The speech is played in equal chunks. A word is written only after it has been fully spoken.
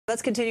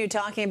Let's continue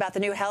talking about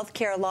the new health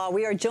care law.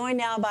 We are joined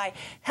now by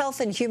Health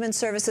and Human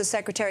Services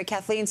Secretary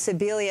Kathleen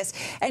Sebelius.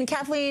 And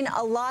Kathleen,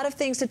 a lot of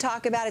things to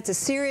talk about. It's a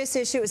serious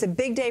issue. It was a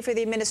big day for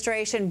the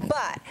administration.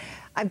 But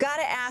I've got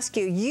to ask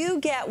you, you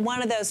get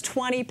one of those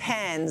 20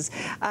 pens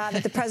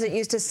that the president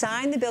used to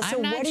sign the bill. So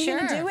what are you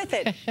going to do with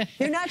it?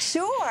 You're not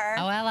sure.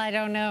 Well, I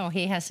don't know.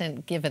 He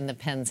hasn't given the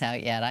pens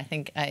out yet. I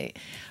think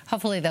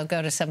hopefully they'll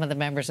go to some of the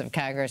members of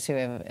Congress who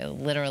have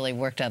literally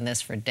worked on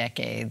this for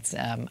decades.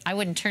 I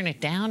wouldn't turn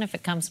it down if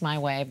it comes my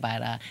way,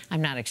 but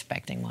I'm not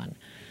expecting one.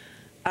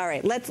 All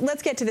right,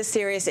 let's get to the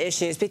serious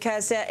issues,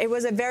 because it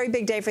was a very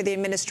big day for the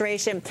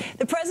administration.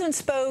 The president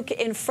spoke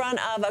in front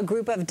of a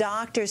group of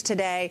doctors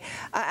today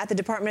at the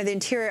Department of the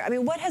Interior. I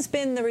mean, what has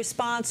been the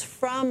response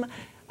from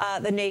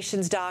the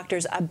nation's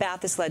doctors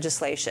about this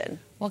legislation?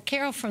 Well,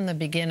 Carol, from the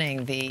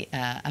beginning, the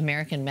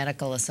American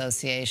Medical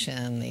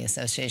Association, the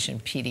Association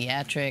of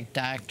Pediatric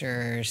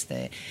Doctors,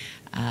 the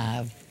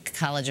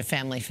College of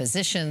Family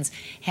Physicians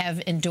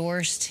have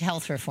endorsed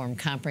health reform,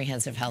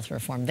 comprehensive health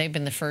reform. They've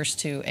been the first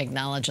to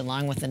acknowledge,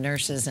 along with the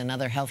nurses and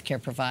other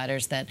healthcare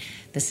providers, that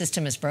the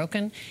system is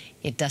broken.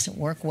 It doesn't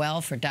work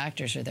well for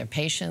doctors or their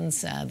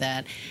patients,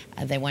 that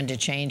they wanted to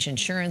change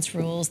insurance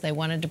rules. They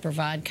wanted to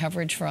provide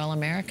coverage for all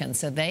Americans.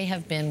 So they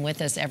have been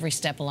with us every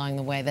step along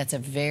the way. That's a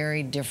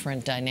very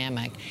different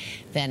dynamic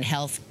than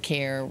health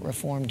care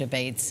reform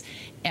debates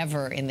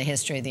ever in the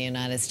history of the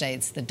United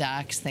States. The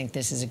docs think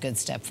this is a good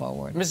step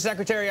forward. Mrs.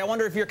 Secretary, I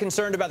wonder if you're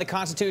concerned about the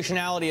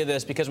constitutionality of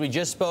this, because we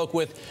just spoke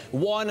with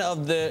one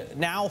of the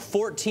now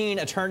 14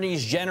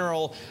 attorneys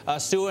general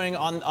suing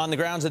on the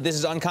grounds that this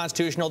is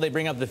unconstitutional. They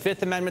bring up the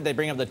Fifth Amendment. They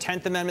bring up the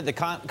 10th Amendment. The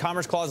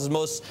Commerce Clause is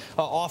most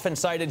often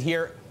cited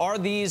here. Are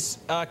these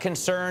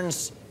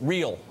concerns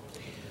real?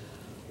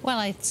 Well,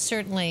 I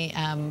certainly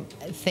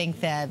think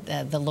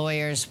that the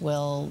lawyers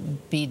will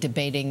be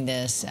debating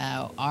this.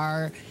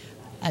 Our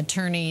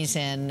attorneys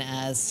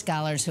and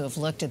scholars who have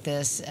looked at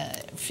this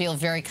feel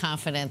very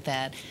confident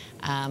that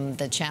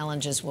the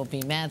challenges will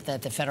be met,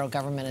 that the federal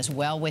government is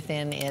well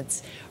within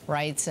its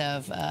rights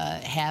of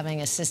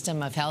having a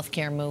system of health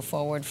care move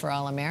forward for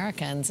all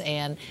Americans.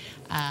 And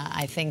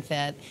I think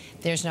that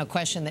there's no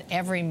question that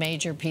every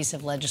major piece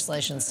of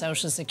legislation,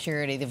 Social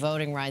Security, the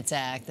Voting Rights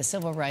Act, the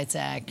Civil Rights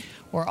Act,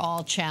 were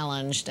all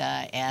challenged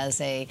as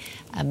a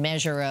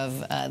measure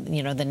of,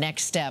 you know, the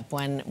next step.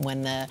 When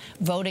the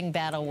voting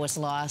battle was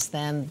lost,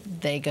 then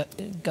they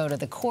go to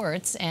the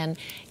courts. And,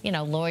 you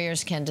know,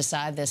 lawyers can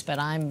decide this, but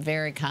I'm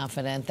very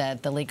confident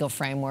that the legal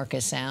framework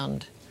is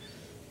sound.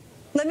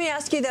 Let me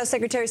ask you, though,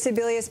 Secretary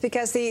Sebelius,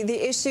 because the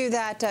issue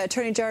that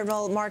Attorney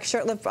General Mark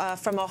Shurtleff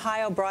from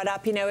Ohio brought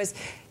up, is,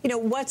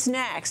 what's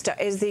next?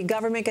 Is the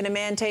government going to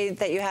mandate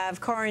that you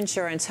have car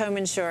insurance, home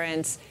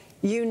insurance,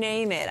 you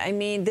name it? I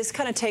mean, this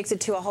kind of takes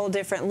it to a whole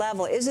different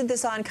level. Isn't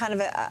this on kind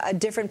of a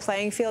different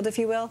playing field, if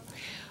you will?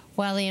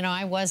 Well,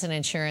 I was an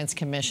insurance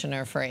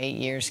commissioner for 8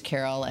 years,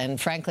 Carol,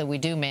 and frankly, we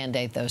do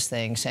mandate those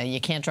things.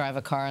 You can't drive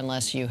a car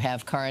unless you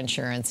have car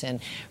insurance in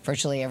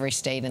virtually every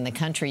state in the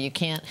country. You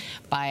can't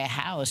buy a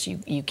house.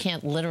 You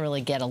can't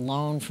literally get a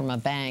loan from a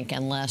bank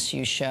unless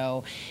you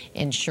show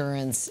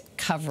insurance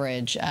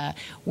coverage.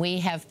 We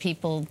have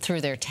people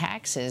through their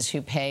taxes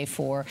who pay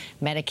for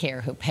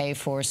Medicare, who pay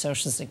for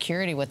Social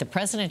Security. What the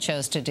president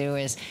chose to do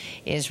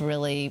is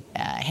really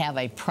have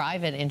a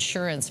private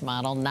insurance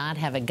model, not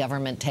have a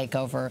government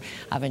takeover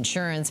of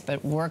insurance,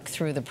 but work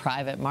through the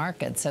private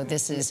market. So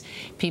this is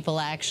people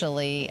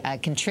actually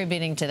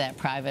contributing to that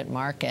private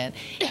market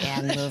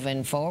and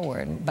moving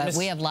forward. But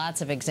we have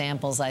lots of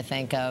examples, I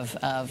think,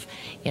 of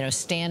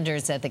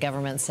standards that the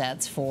government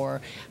sets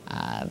for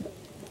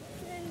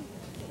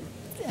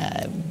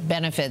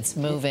benefits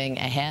moving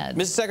ahead.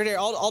 Mr. Secretary,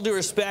 all due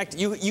respect,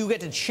 you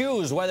get to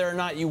choose whether or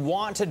not you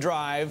want to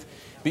drive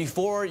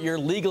before you're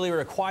legally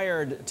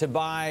required to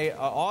buy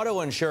auto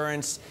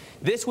insurance.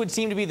 This would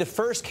seem to be the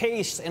first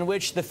case in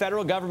which the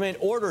federal government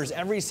orders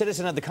every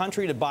citizen of the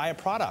country to buy a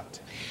product.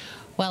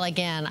 Well,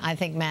 again, I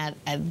think, Matt,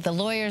 the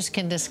lawyers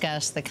can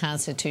discuss the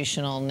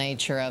constitutional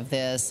nature of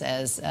this.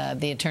 As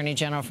the Attorney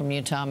General from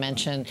Utah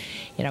mentioned,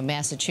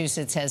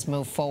 Massachusetts has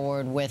moved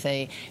forward with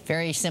a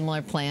very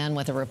similar plan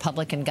with a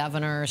Republican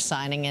governor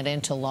signing it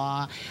into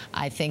law.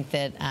 I think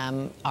that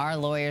our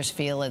lawyers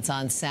feel it's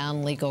on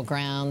sound legal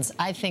grounds.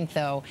 I think,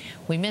 though,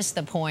 we missed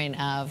the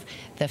point of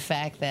the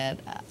fact that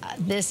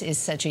this is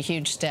such a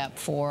huge step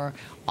for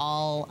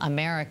all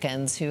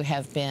Americans who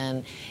have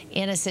been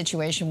in a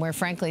situation where,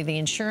 frankly, the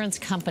insurance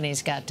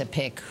companies got to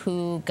pick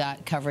who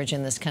got coverage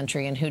in this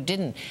country and who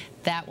didn't.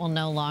 That will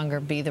no longer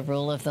be the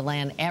rule of the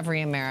land.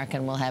 Every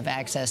American will have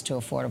access to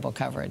affordable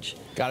coverage.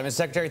 Got it, Ms.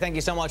 Secretary. Thank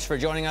you so much for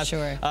joining us.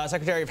 Sure.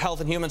 Secretary of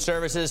Health and Human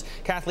Services,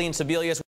 Kathleen Sebelius.